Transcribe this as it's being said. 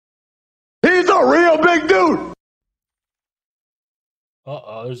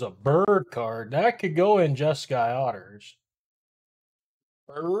Uh-oh, there's a bird card. That could go in Jeskai Otters.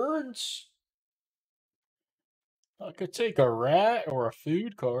 Birds? I could take a rat or a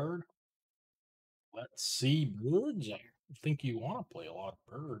food card. Let's see birds. I think you want to play a lot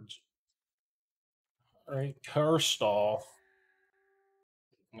of birds. Alright, Curstall.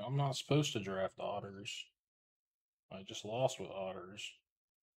 I'm not supposed to draft otters. I just lost with otters.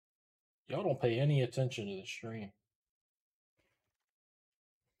 Y'all don't pay any attention to the stream.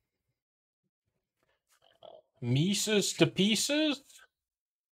 Mises to pieces?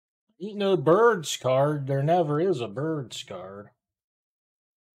 Ain't no birds card. There never is a birds card.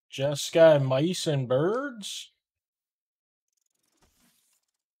 Jeskai mice and birds?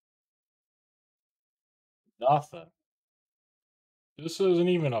 Nothing. This isn't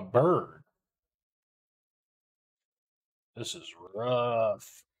even a bird. This is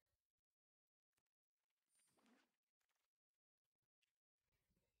rough.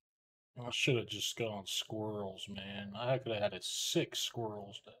 I should have just gone squirrels, man. I could have had a 6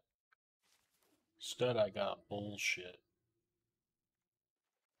 squirrels. Instead, I got bullshit.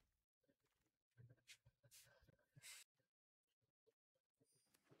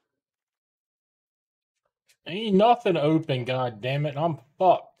 Ain't nothing open, god damn it. I'm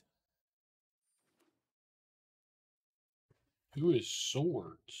fucked. Who is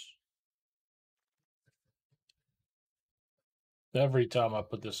swords? Every time I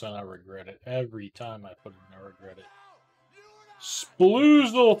put this in, I regret it. Every time I put it in, I regret it.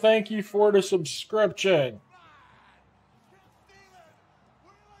 Sploozle, thank you for the subscription.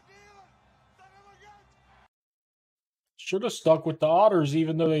 Should have stuck with the otters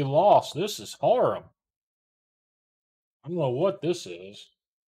even though they lost. This is horrible. I don't know what this is.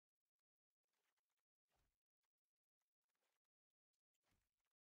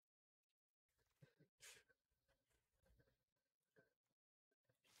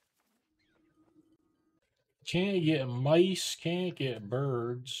 Can't get mice, can't get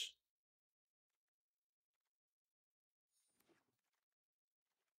birds.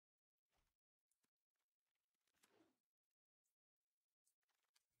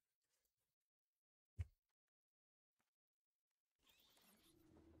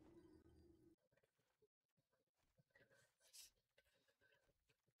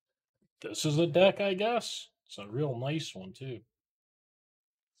 This is a deck, I guess. It's a real nice one, too.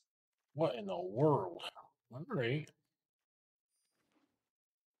 What in the world? Alright.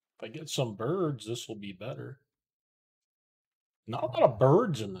 If I get some birds, this will be better. Not a lot of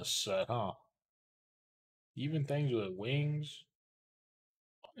birds in this set, huh? Even things with wings.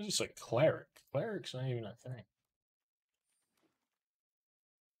 What is this, a cleric? Cleric's not even a thing.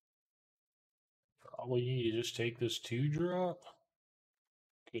 Probably need to just take this 2-drop.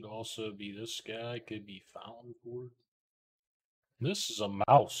 Could also be this guy. Could be Fountain Ford. This is a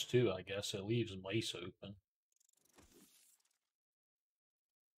mouse, too, I guess. It leaves mice open.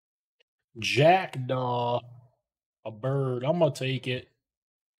 Jackdaw. A bird. I'm going to take it.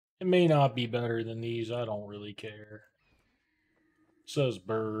 It may not be better than these. I don't really care. It says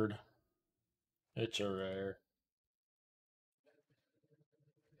bird. It's a rare.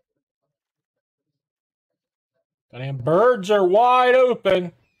 Damn birds are wide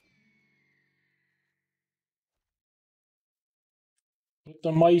open. Put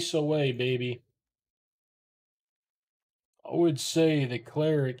the mice away, baby. I would say the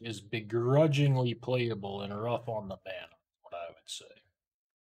cleric is begrudgingly playable and rough on the mana. What I would say.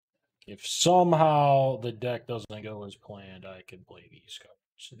 If somehow the deck doesn't go as planned, I can play these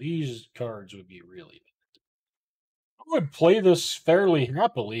cards. These cards would be really bad. I would play this fairly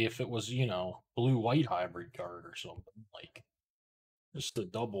happily if it was, you know, blue-white hybrid card or something. Like, just the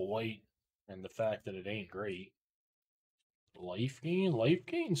double white and the fact that it ain't great. Life gain? Life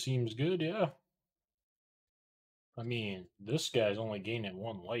gain seems good, yeah. I mean, this guy's only gaining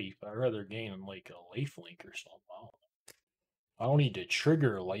 1 life. I'd rather gain like a life link or something. I don't need to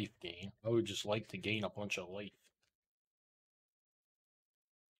trigger a life gain. I would just like to gain a bunch of life.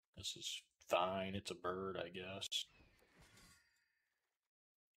 This is fine. It's a bird, I guess.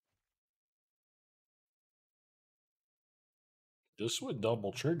 This would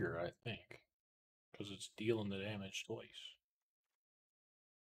double trigger, I think. Because it's dealing the damage twice.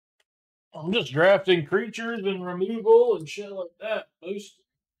 I'm just drafting creatures and removal and shit like that. Most.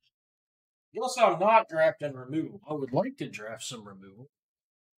 Guess I'm not drafting removal. I would like to draft some removal.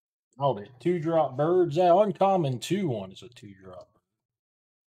 Oh, the 2-drop birds. That uncommon 2-1 is a 2-drop.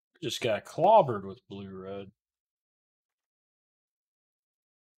 Just got clobbered with blue-red.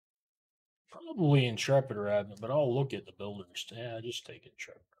 Probably Intrepid Rabbit, but I'll look at the builders. Yeah, just take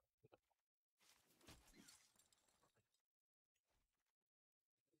Intrepid.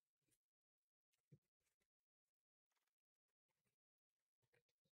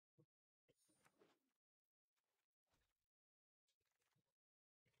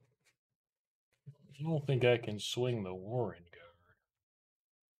 I don't think I can swing the Warren guard.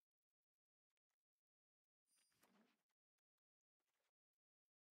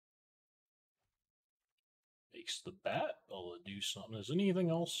 Makes the bat able to do something. Is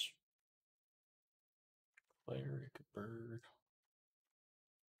anything else? Cleric, bird.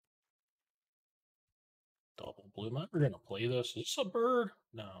 Double blue. Am I ever going to play this? Is this a bird?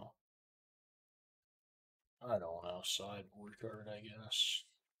 No. I don't know. Sideboard card, I guess.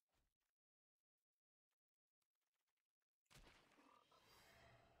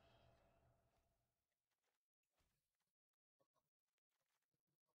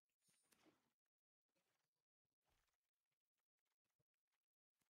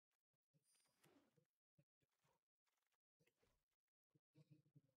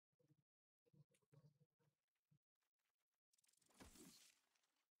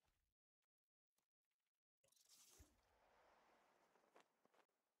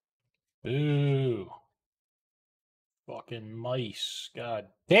 Boo. Fucking mice. God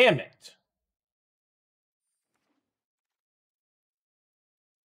damn it.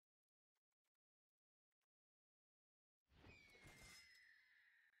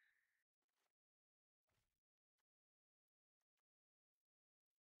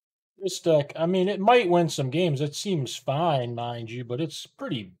 This deck, I mean, it might win some games. It seems fine, mind you, but it's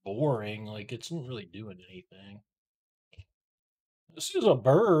pretty boring. Like, it's not really doing anything. This is a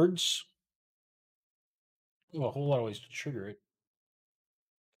birds. Oh, a whole lot of ways to trigger it.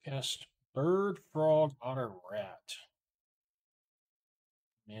 Cast bird, frog, otter, rat.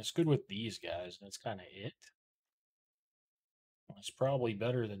 I mean, it's good with these guys, and that's kind of it. It's probably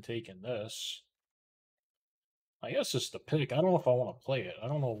better than taking this. I guess it's the pick. I don't know if I want to play it. I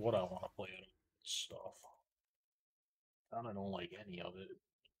don't know what I want to play out of this stuff. I don't like any of it.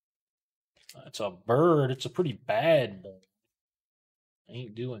 It's a bird. It's a pretty bad bird.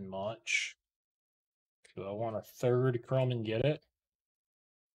 Ain't doing much. Do I want a third crumb and get it?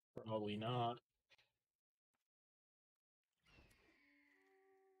 Probably not.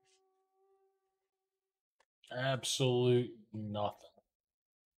 Absolute nothing.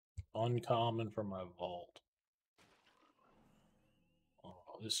 Uncommon from my vault.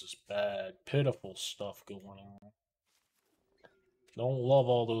 Oh, this is bad. Pitiful stuff going on. Don't love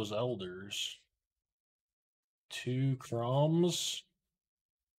all those elders. 2 crumbs.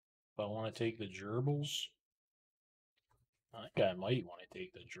 If I want to take the gerbils. I think I might want to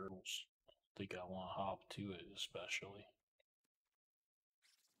take the gerbils. I think I want to hop to it especially.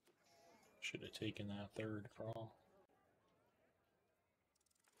 Should have taken that third crumb.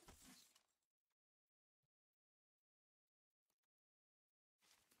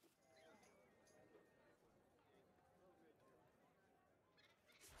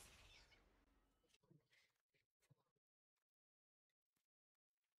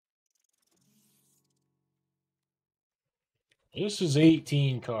 This is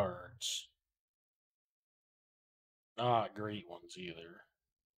 18 cards. Not great ones either.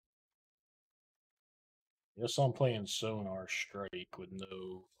 Guess I'm playing Sonar Strike with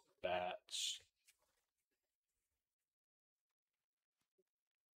no bats.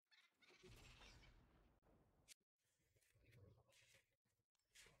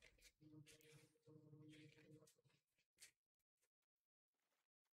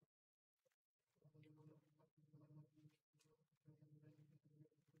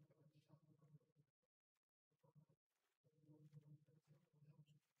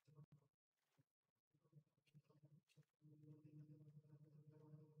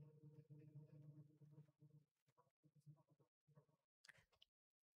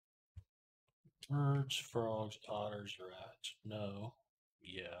 Birds, frogs, otters, rats. No.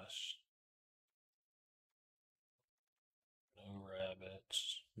 Yes. No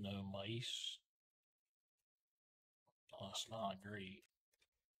rabbits. No mice. Oh, that's not great.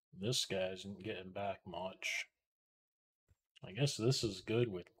 This guy isn't getting back much. I guess this is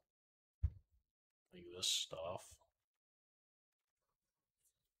good with like this stuff.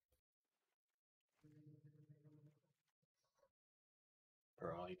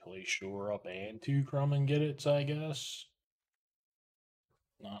 Probably play Shore Up and 2 Crumb and get it, I guess.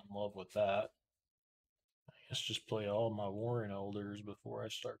 Not in love with that. I guess just play all my Warren Elders before I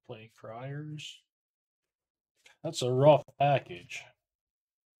start playing Criers. That's a rough package.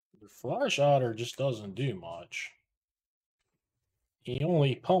 The Flash Otter just doesn't do much. He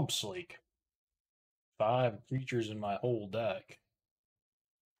only pumps like 5 creatures in my whole deck.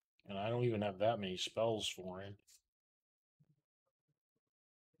 And I don't even have that many spells for him.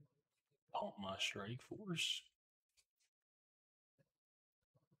 Pump my Strike Force.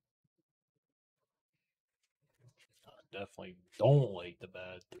 I definitely don't like the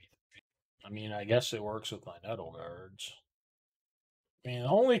bad 3/3. I mean, I guess it works with my Nettle cards. I mean, the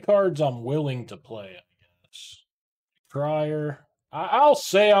only cards I'm willing to play, I guess. Crier. I'll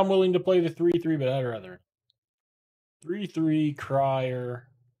say I'm willing to play the 3/3, but I'd rather 3/3 Crier,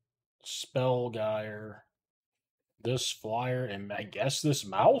 Spellgeyer, this flyer, and I guess this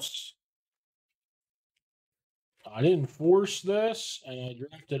mouse. I didn't force this, and I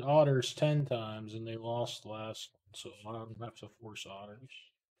drafted otters 10 times, and they lost last one, so I don't have to force otters.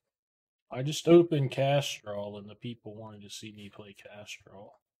 I just opened Castrol, and the people wanted to see me play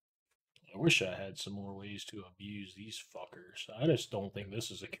Castrol. I wish I had some more ways to abuse these fuckers. I just don't think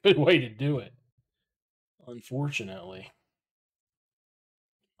this is a good way to do it. Unfortunately.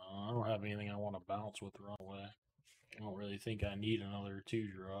 I don't have anything I want to bounce with right away. I don't really think I need another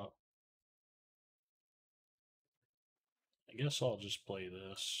 2-drop. I guess I'll just play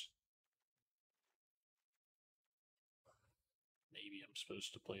this. Maybe I'm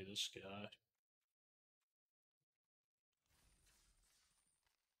supposed to play this guy.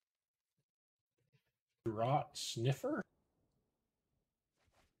 Rot Sniffer?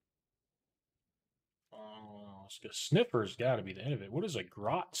 Oh, Sniffer's got to be the end of it. What is a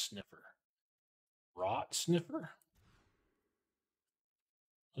Grot Sniffer? Rot Sniffer?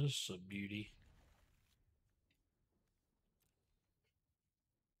 This is a beauty.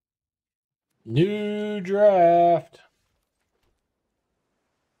 New draft.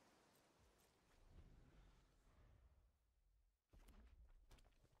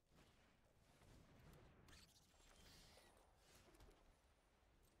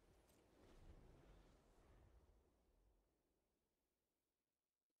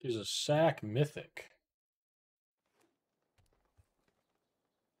 There's a sack Mythic.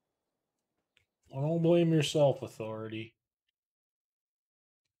 Well, don't blame yourself, Authority.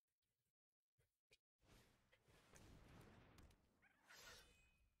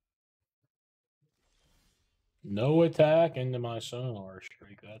 No attack into my Sonar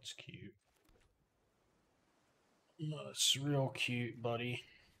Streak. That's cute. That's real cute, buddy.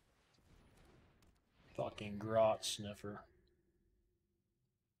 Fucking Grot Sniffer.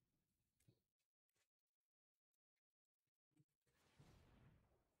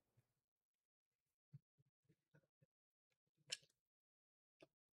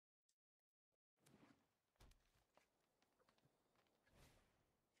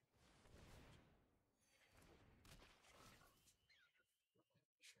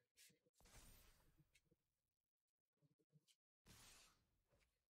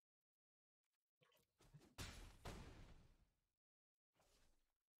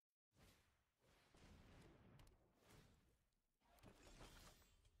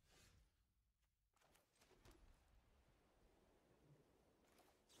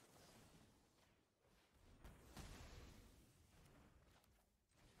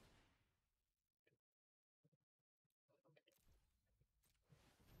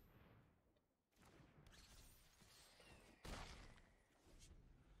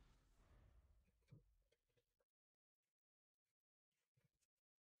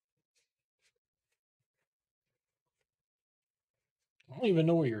 I don't even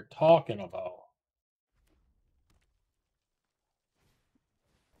know what you're talking about.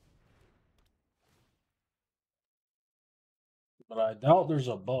 But I doubt there's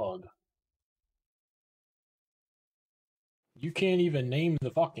a bug. You can't even name the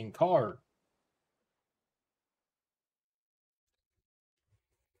fucking card.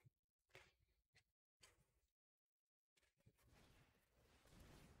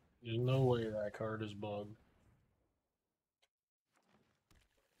 There's no way that card is bugged.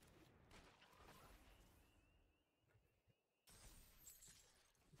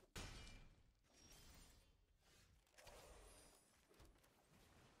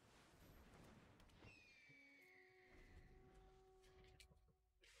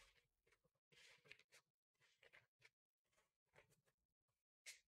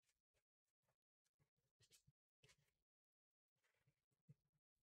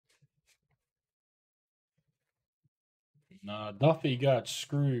 Nah, Duffy got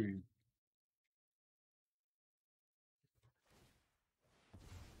screwed.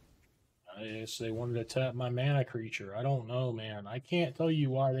 I guess they wanted to tap my mana creature. I don't know, man. I can't tell you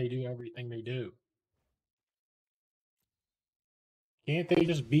why they do everything they do. Can't they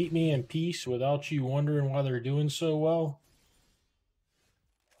just beat me in peace without you wondering why they're doing so well?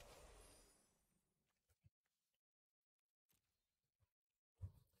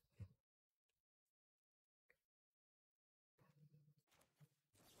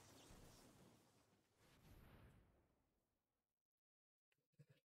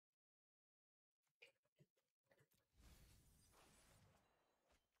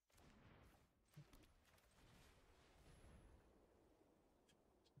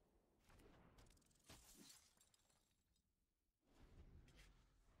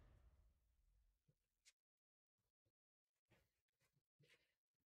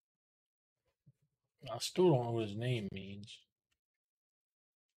 I still don't know what his name means.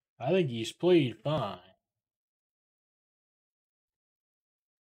 I think he's played fine.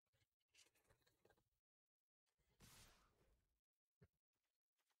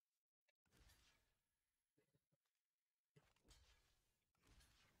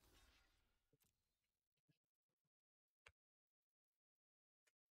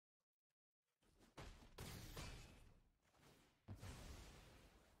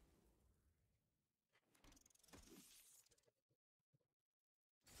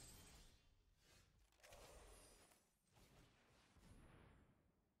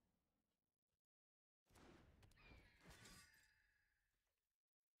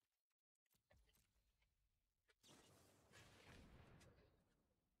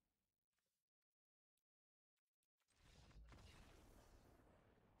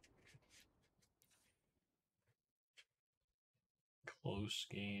 Close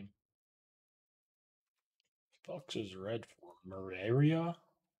game. Fuck's is red for Mararia? Of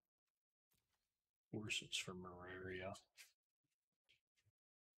course it's for Mararia.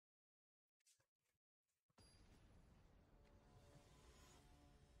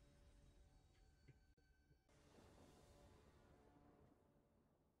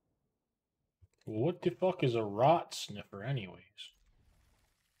 Well, what the fuck is a rot sniffer anyways?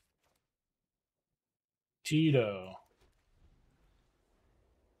 Tito.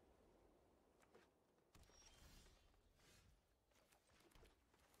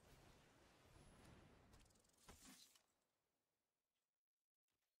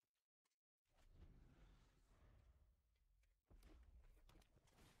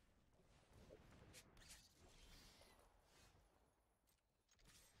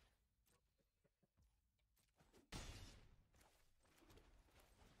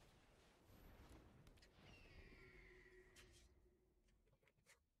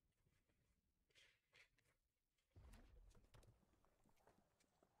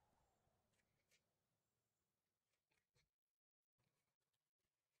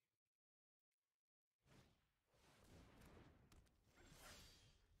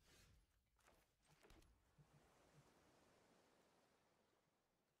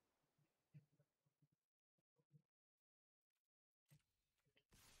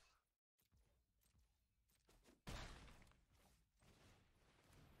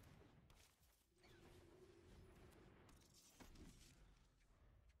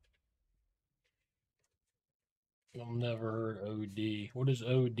 I've never heard OD. What does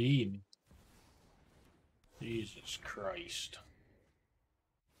OD mean? Jesus Christ.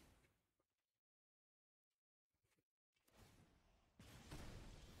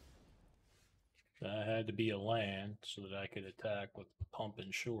 That had to be a land so that I could attack with pump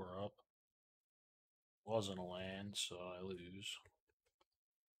and shore up. Wasn't a land, so I lose.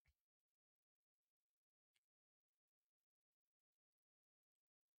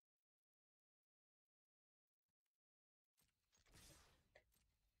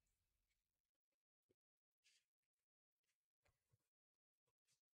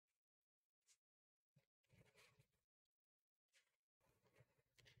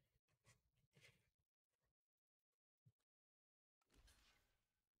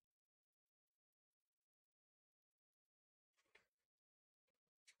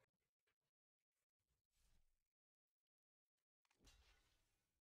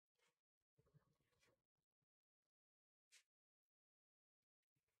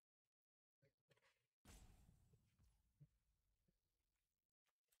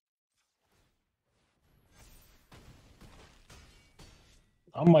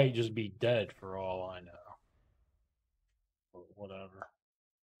 I might just be dead for all I know. Or whatever.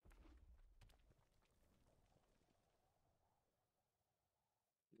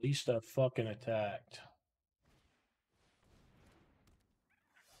 At least I fucking attacked.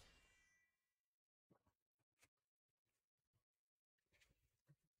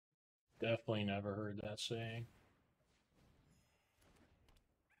 Definitely never heard that saying.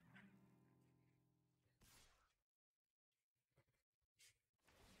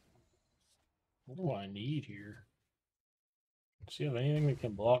 What do I need here? Does he have anything that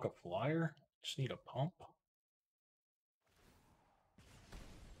can block a flyer? Just need a pump.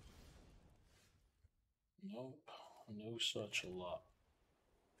 Nope. No such luck.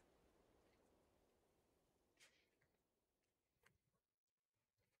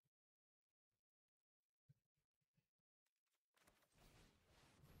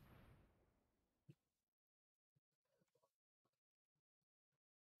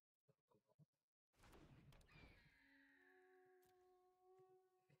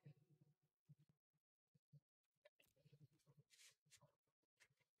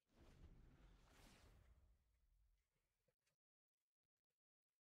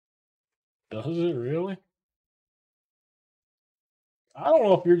 Does it really? I don't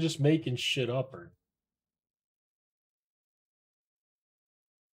know if you're just making shit up or.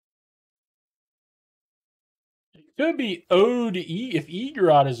 It could be Ode E. If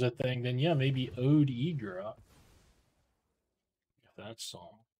Egrot is a thing, then yeah, maybe Ode Egrot. If that's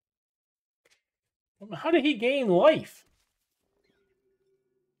song. How did he gain life?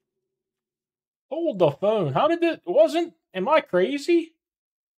 Hold the phone. How did it? Wasn't. Am I crazy?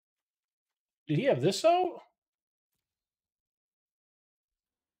 Did he have this out?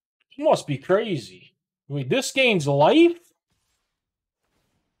 He must be crazy. Wait, this gains life?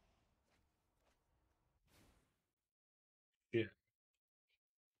 Yeah.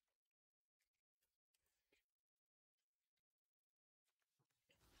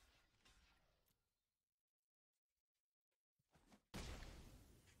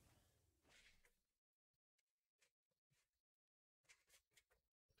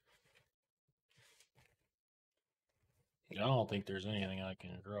 I don't think there's anything I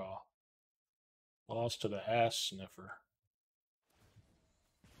can draw. Lost to the ass sniffer.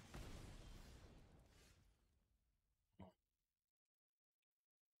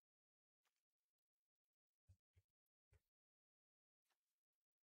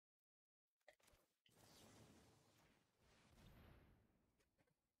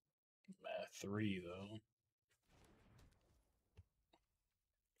 I'm at 3 though.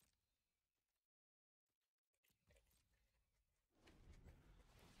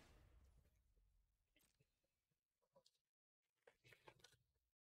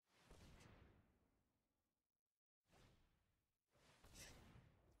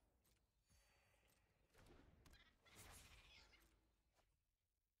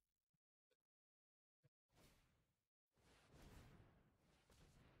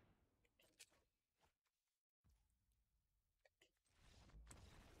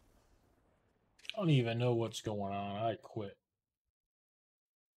 I don't even know what's going on. I quit.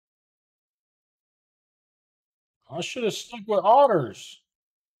 I should have stuck with otters.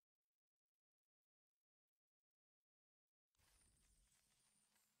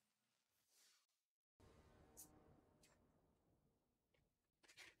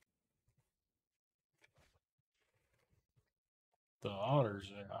 The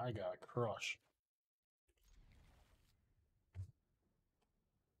otters, I got crushed.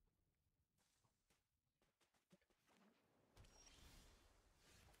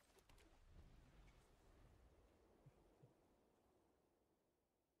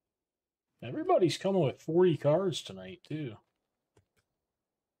 Everybody's coming with 40 cards tonight, too.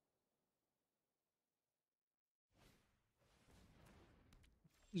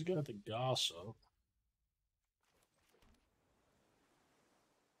 He's got the gossip.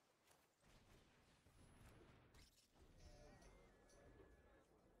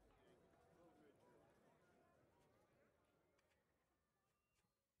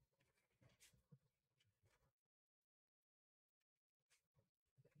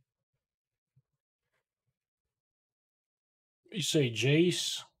 You say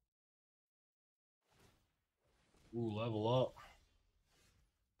Jace. Ooh, level up.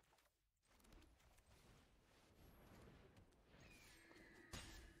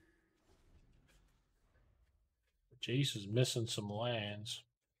 Jace is missing some lands.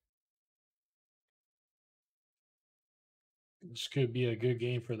 This could be a good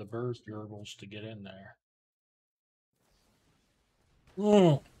game for the Birth Gerbils to get in there.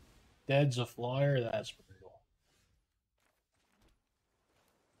 Dead's a flyer. That's brutal.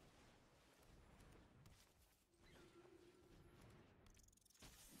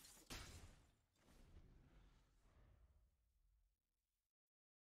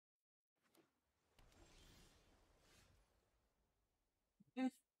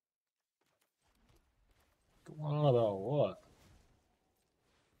 Going on about what?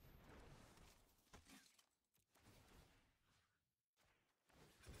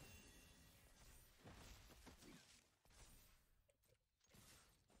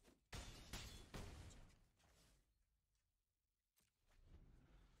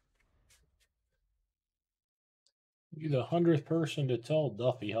 You're the 100th person to tell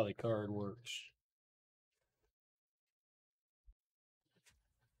Duffy how the card works.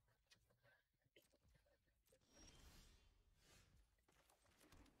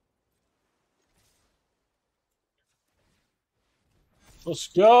 Let's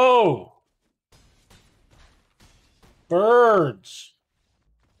go! Birds!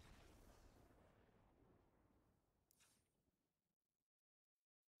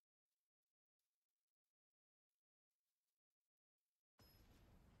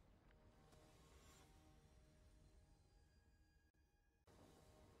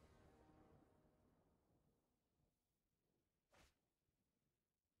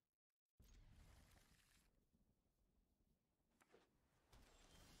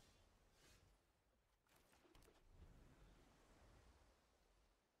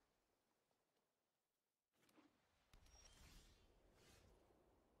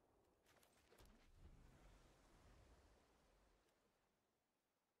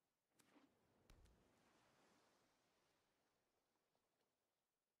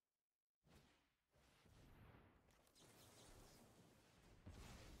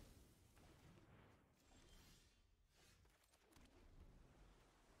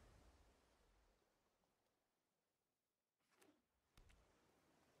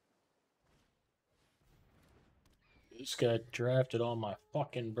 This guy drafted all my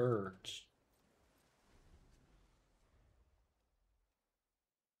fucking birds.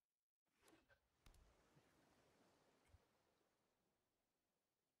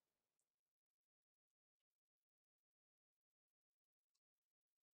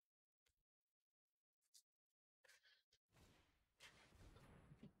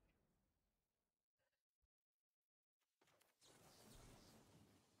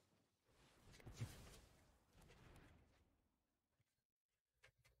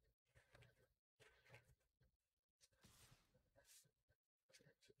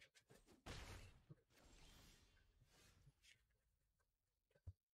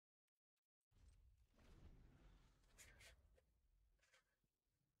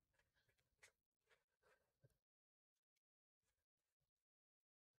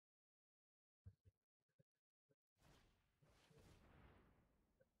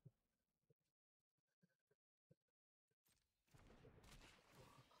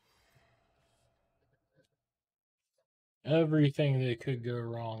 Everything that could go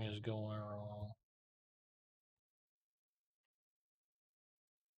wrong is going wrong.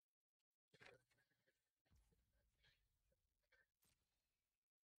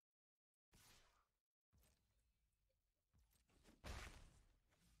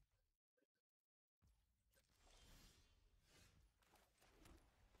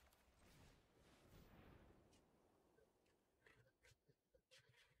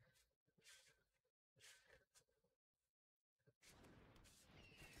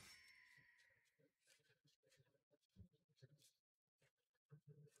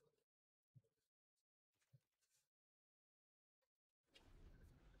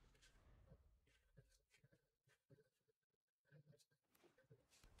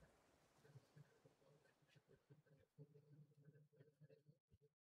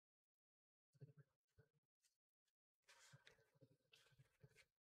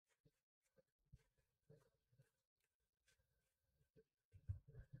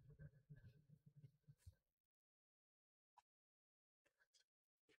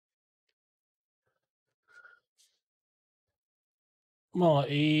 Come on,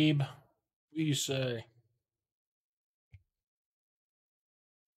 Abe. What do you say?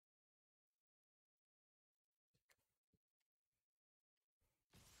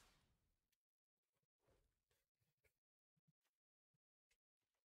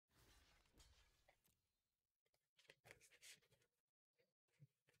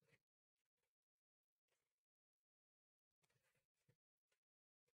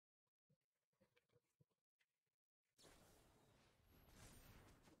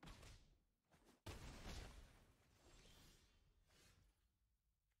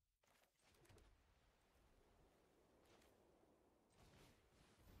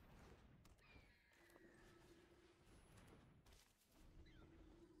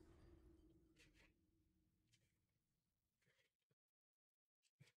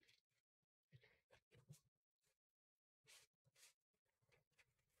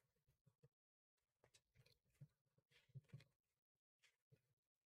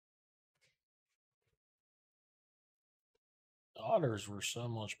 Otters were so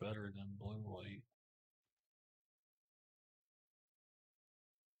much better than blue-white.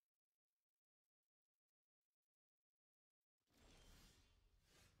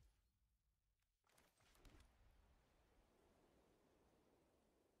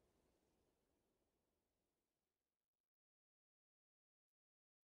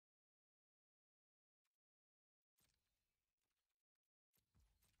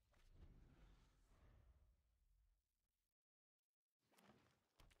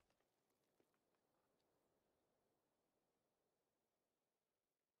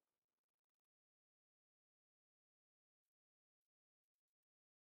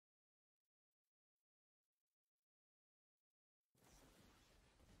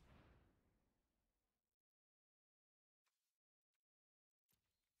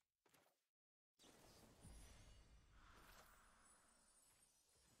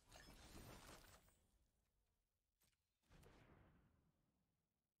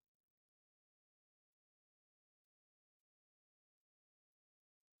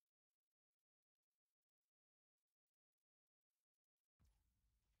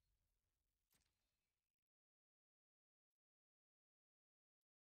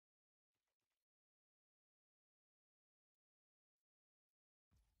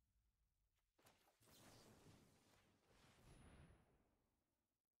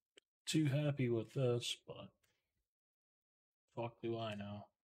 Too happy with this, but fuck do I know.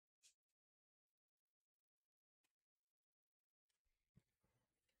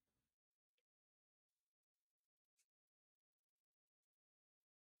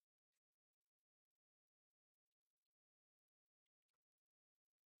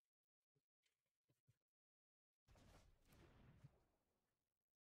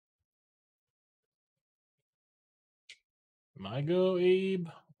 My go, Abe.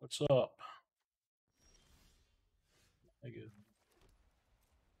 What's up? I go.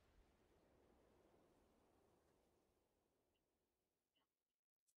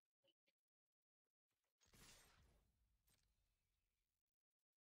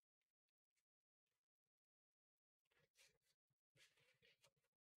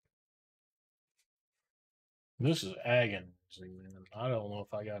 This is agonizing, man. I don't know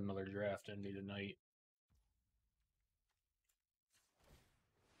if I got another draft in me tonight.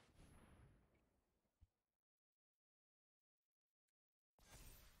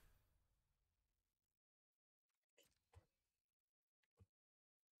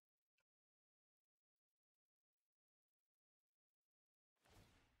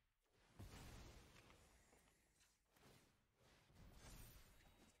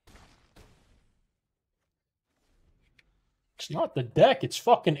 It's not the deck, it's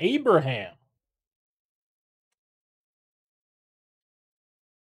fucking Abraham.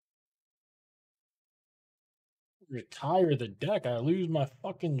 Retire the deck, I lose my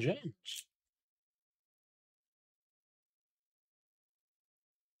fucking gems.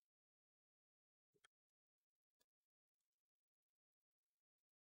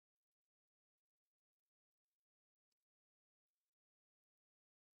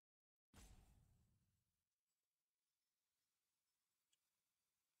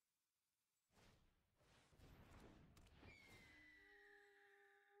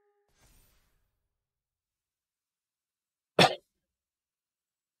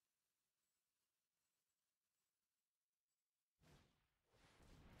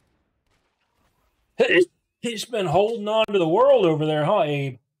 He's been holding on to the world over there, huh,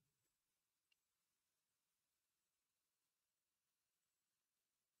 Abe?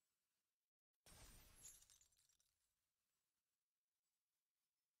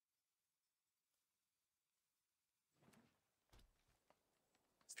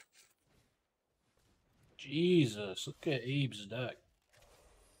 Jesus, look at Abe's deck.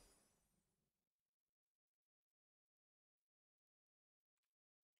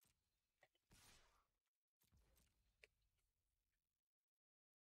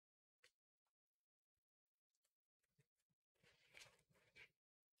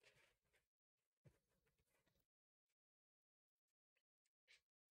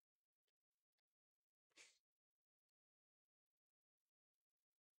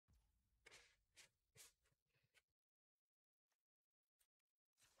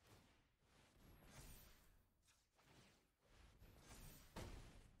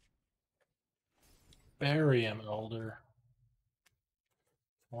 Bury him, Elder.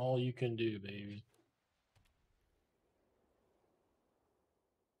 All you can do, baby.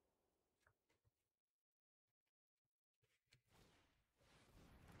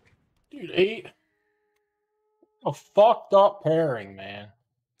 Dude, a fucked up pairing, man.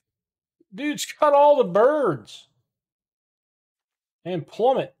 Dude's got all the birds. And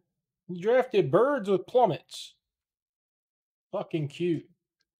plummet. He drafted birds with plummets. Fucking cute.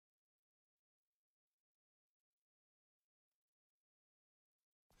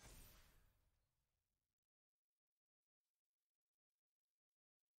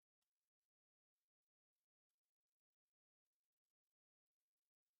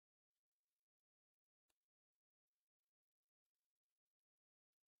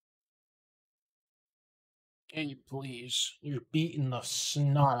 Can you please? You're beating the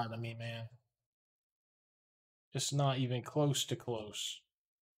snot out of me, man. It's not even close to close.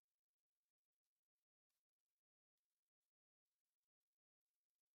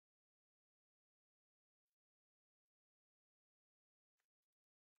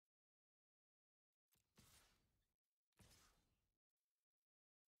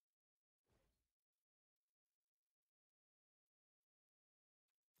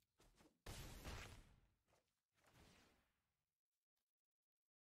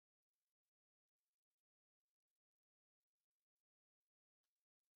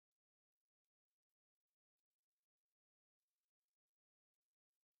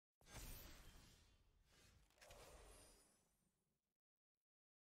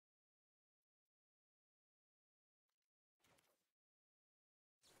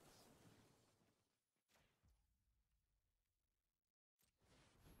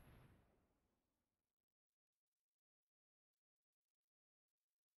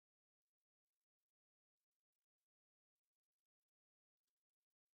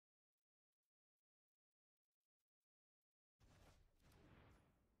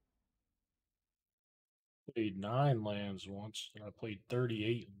 Played 9 lands once, and I played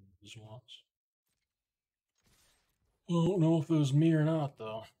 38 lands once. I don't know if it was me or not,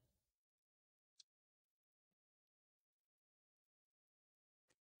 though.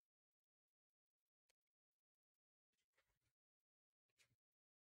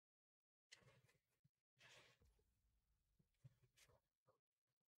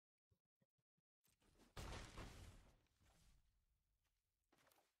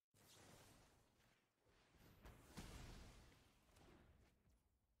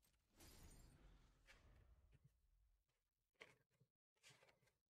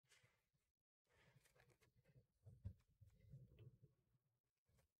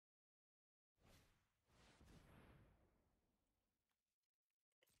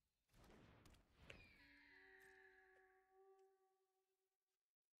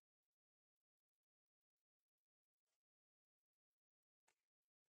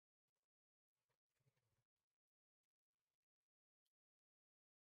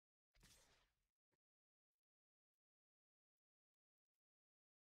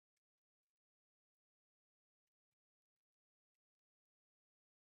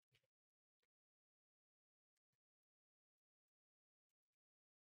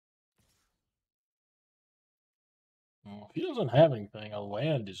 If he doesn't have anything, a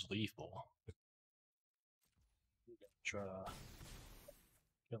land is lethal. Try to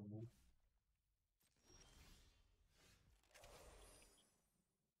kill him.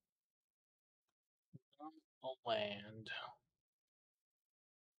 A land.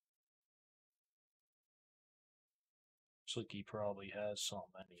 Looks like he probably has some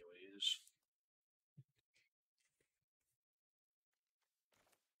anyways.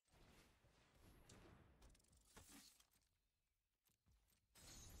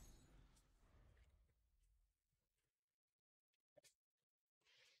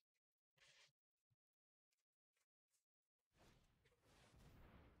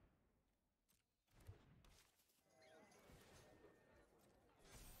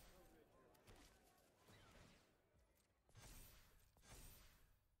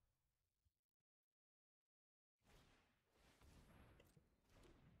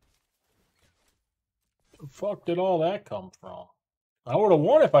 Where the fuck did all that come from? I would have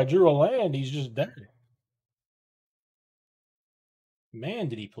won if I drew a land. He's just dead. Man,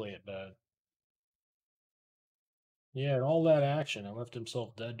 did he play it bad. Yeah, all that action and left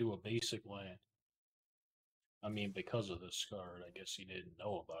himself dead to a basic land. I mean, because of this card, I guess he didn't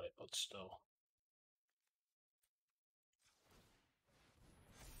know about it, but still.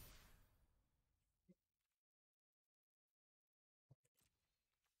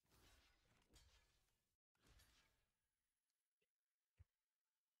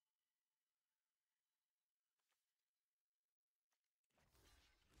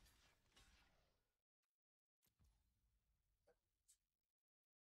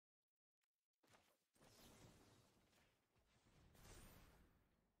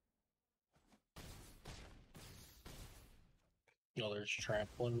 Oh, there's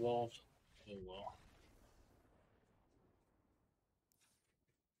trample involved. Oh well.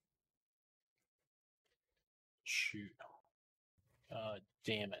 Shoot. God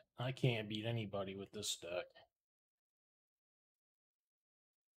damn it. I can't beat anybody with this deck.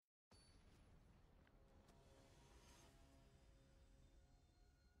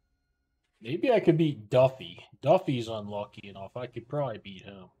 Maybe I could beat Duffy. Duffy's unlucky enough. I could probably beat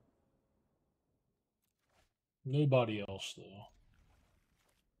him. Nobody else, though.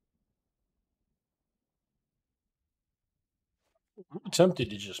 I'm tempted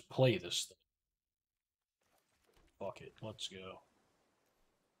to just play this thing. Fuck it. Let's go.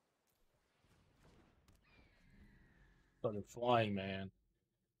 Started flying, man.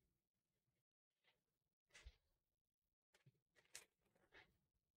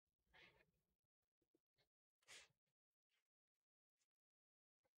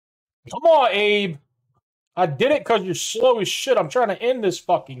 Come on, Abe. I did it because you're slow as shit. I'm trying to end this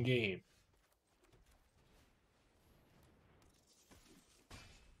fucking game.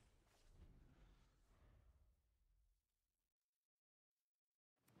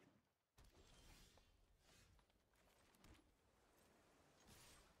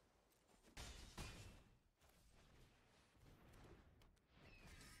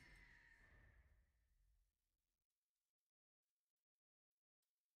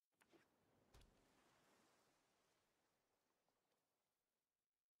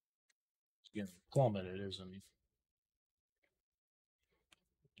 He's getting plummeted, isn't he?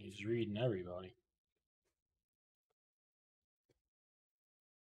 He's reading everybody.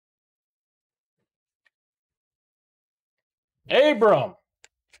 Abram!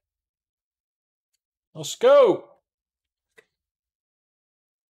 Let's go!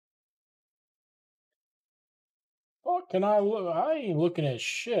 Fuck, can I look? I ain't looking at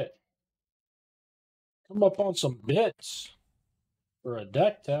shit. Come up on some bits for a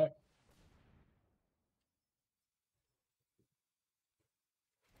deck tech.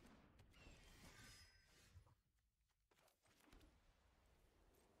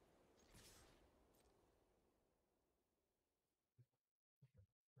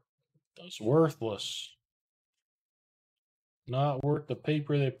 That's worthless. Not worth the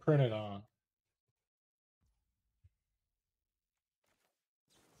paper they printed on.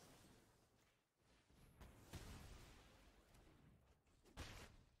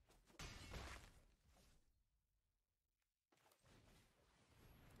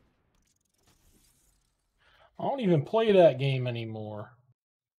 I don't even play that game anymore.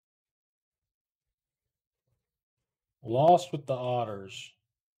 Lost with the Otters.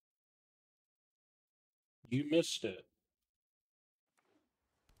 You missed it.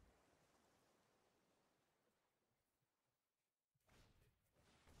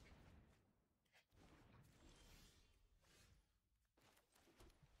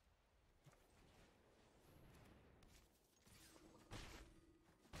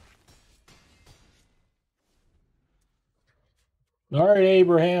 All right,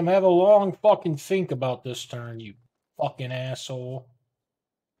 Abraham, have a long fucking think about this turn, you fucking asshole.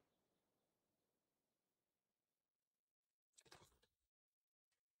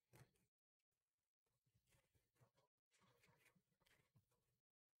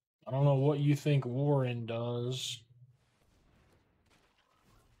 I don't know what you think Warren does.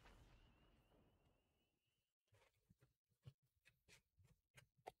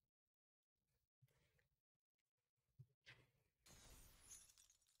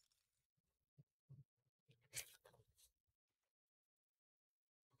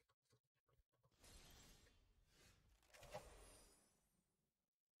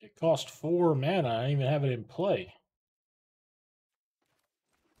 It cost 4 mana. I didn't even have it in play.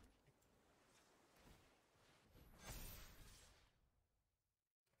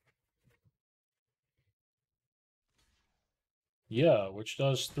 Yeah, which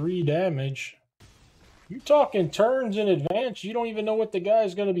does 3 damage. You talking turns in advance, you don't even know what the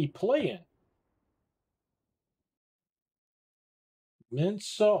guy's going to be playing.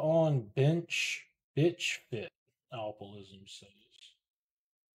 Mensa on bench, bitch fit, Alcoholism says.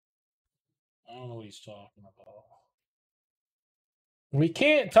 I don't know what he's talking about. We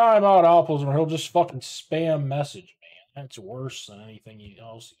can't time out Alcoholism or he'll just fucking spam message, man. That's worse than anything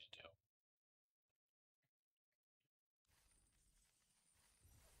else he's doing.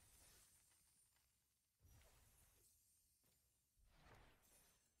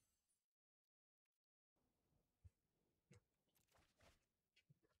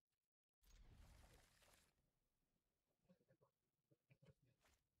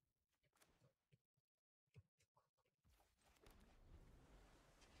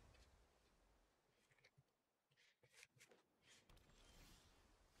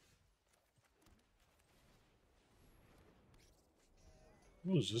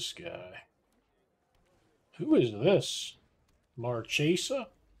 Who's this guy? Who is this? Marchesa?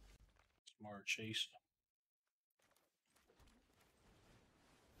 It's Marchesa.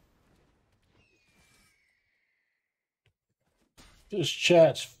 This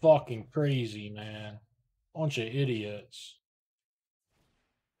chat's fucking crazy, man. Bunch of idiots.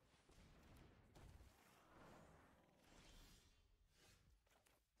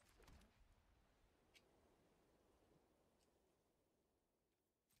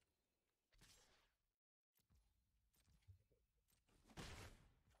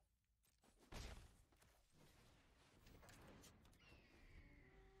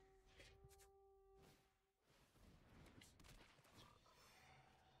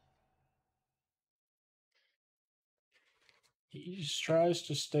 He just tries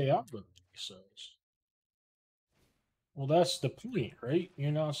to stay out of it, he says. Well, that's the point, right?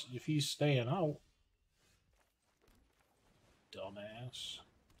 You're not, if he's staying out. Dumbass.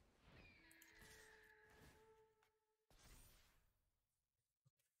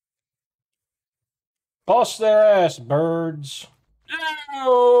 Bust their ass, birds.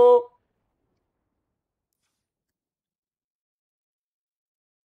 No!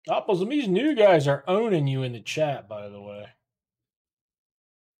 Apples, these new guys are owning you in the chat, by the way.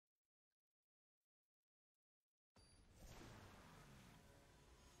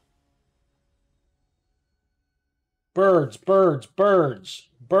 Birds, birds, birds.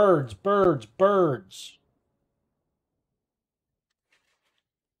 Birds, birds, birds.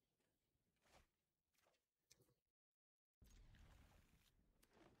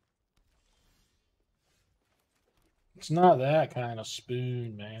 It's not that kind of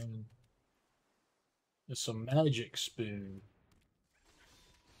spoon, man. It's a magic spoon.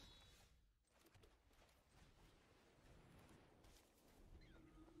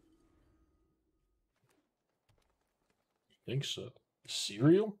 Think so.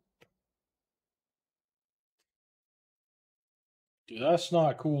 Cereal? Dude, that's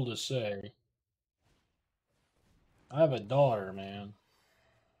not cool to say. I have a daughter, man.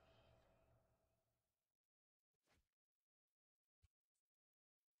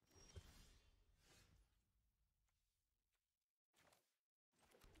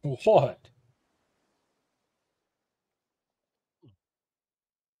 What?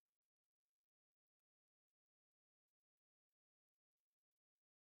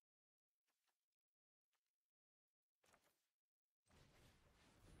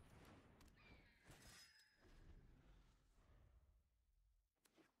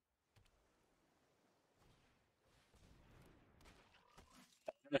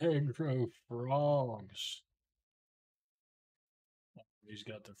 Aggro frogs. He's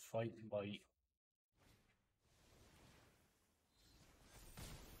got the fight and bite.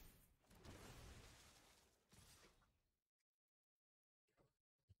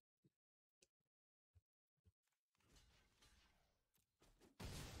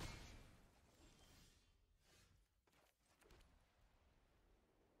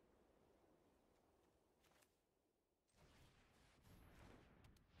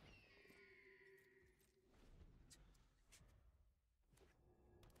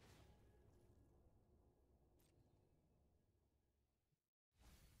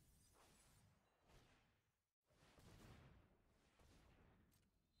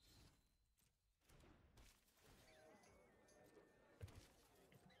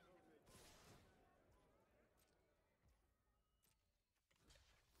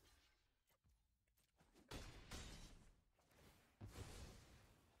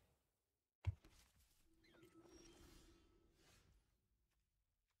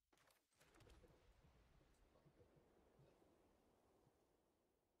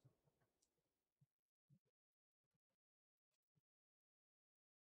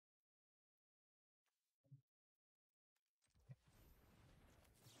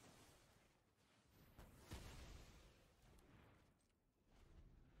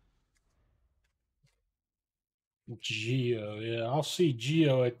 Geo, yeah. I'll see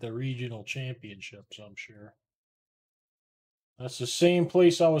Geo at the regional championships, I'm sure. That's the same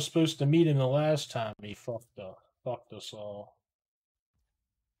place I was supposed to meet him the last time he fucked us all.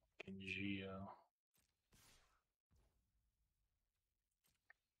 Fucking Geo.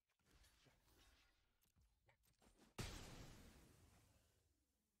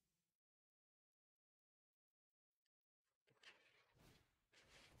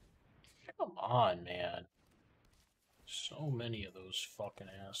 Come on, man. So many of those fucking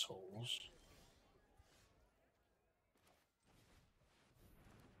assholes.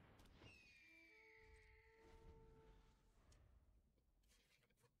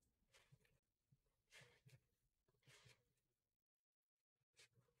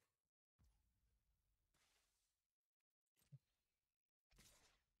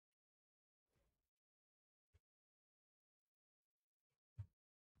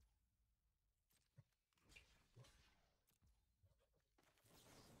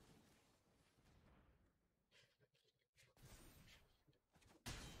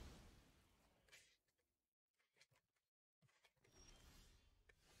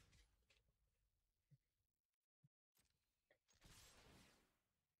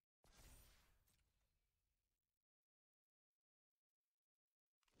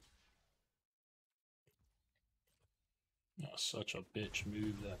 Oh, such a bitch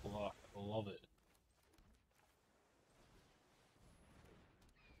move, that block. I love it.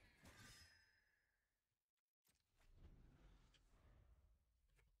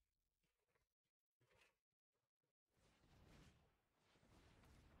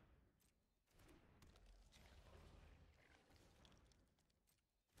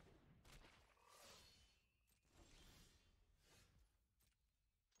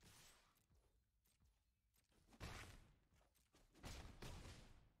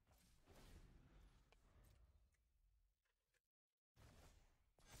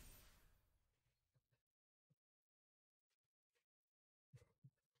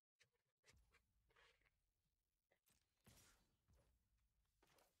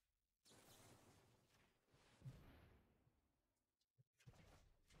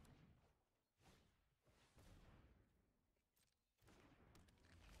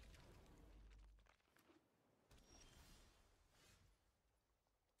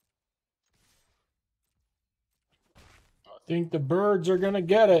 I think the birds are gonna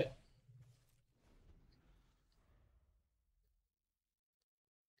get it.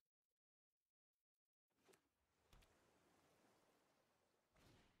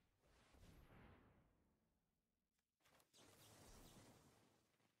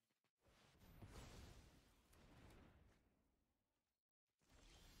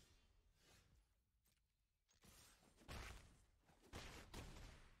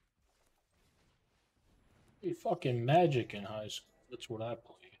 Hey, fucking Magic in high school. That's what I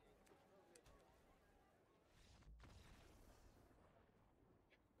played.